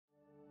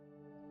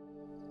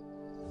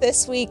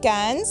This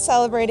weekend,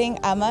 celebrating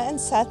Emma and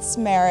Seth's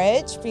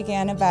marriage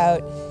began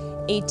about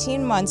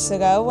 18 months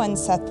ago when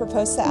Seth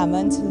proposed to Emma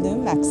in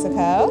Tulum,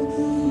 Mexico.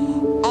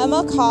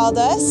 Emma called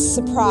us,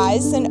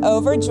 surprised and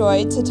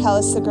overjoyed to tell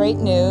us the great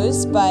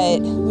news,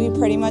 but we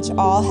pretty much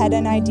all had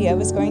an idea it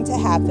was going to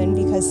happen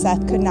because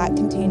Seth could not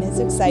contain his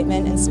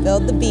excitement and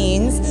spilled the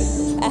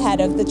beans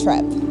ahead of the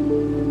trip.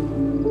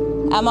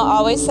 Emma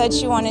always said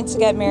she wanted to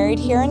get married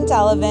here in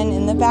Delevan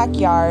in the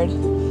backyard.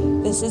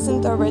 This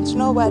isn't the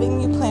original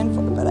wedding you planned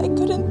for, but I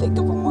couldn't think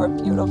of a more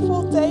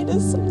beautiful day to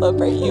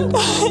celebrate you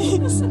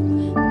guys.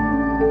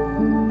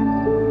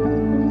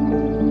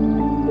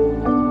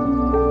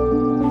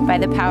 By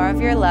the power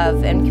of your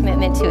love and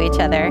commitment to each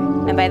other,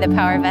 and by the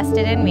power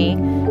vested in me,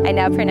 I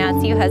now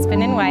pronounce you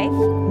husband and wife.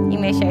 You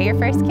may share your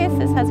first kiss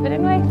as husband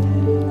and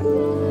wife.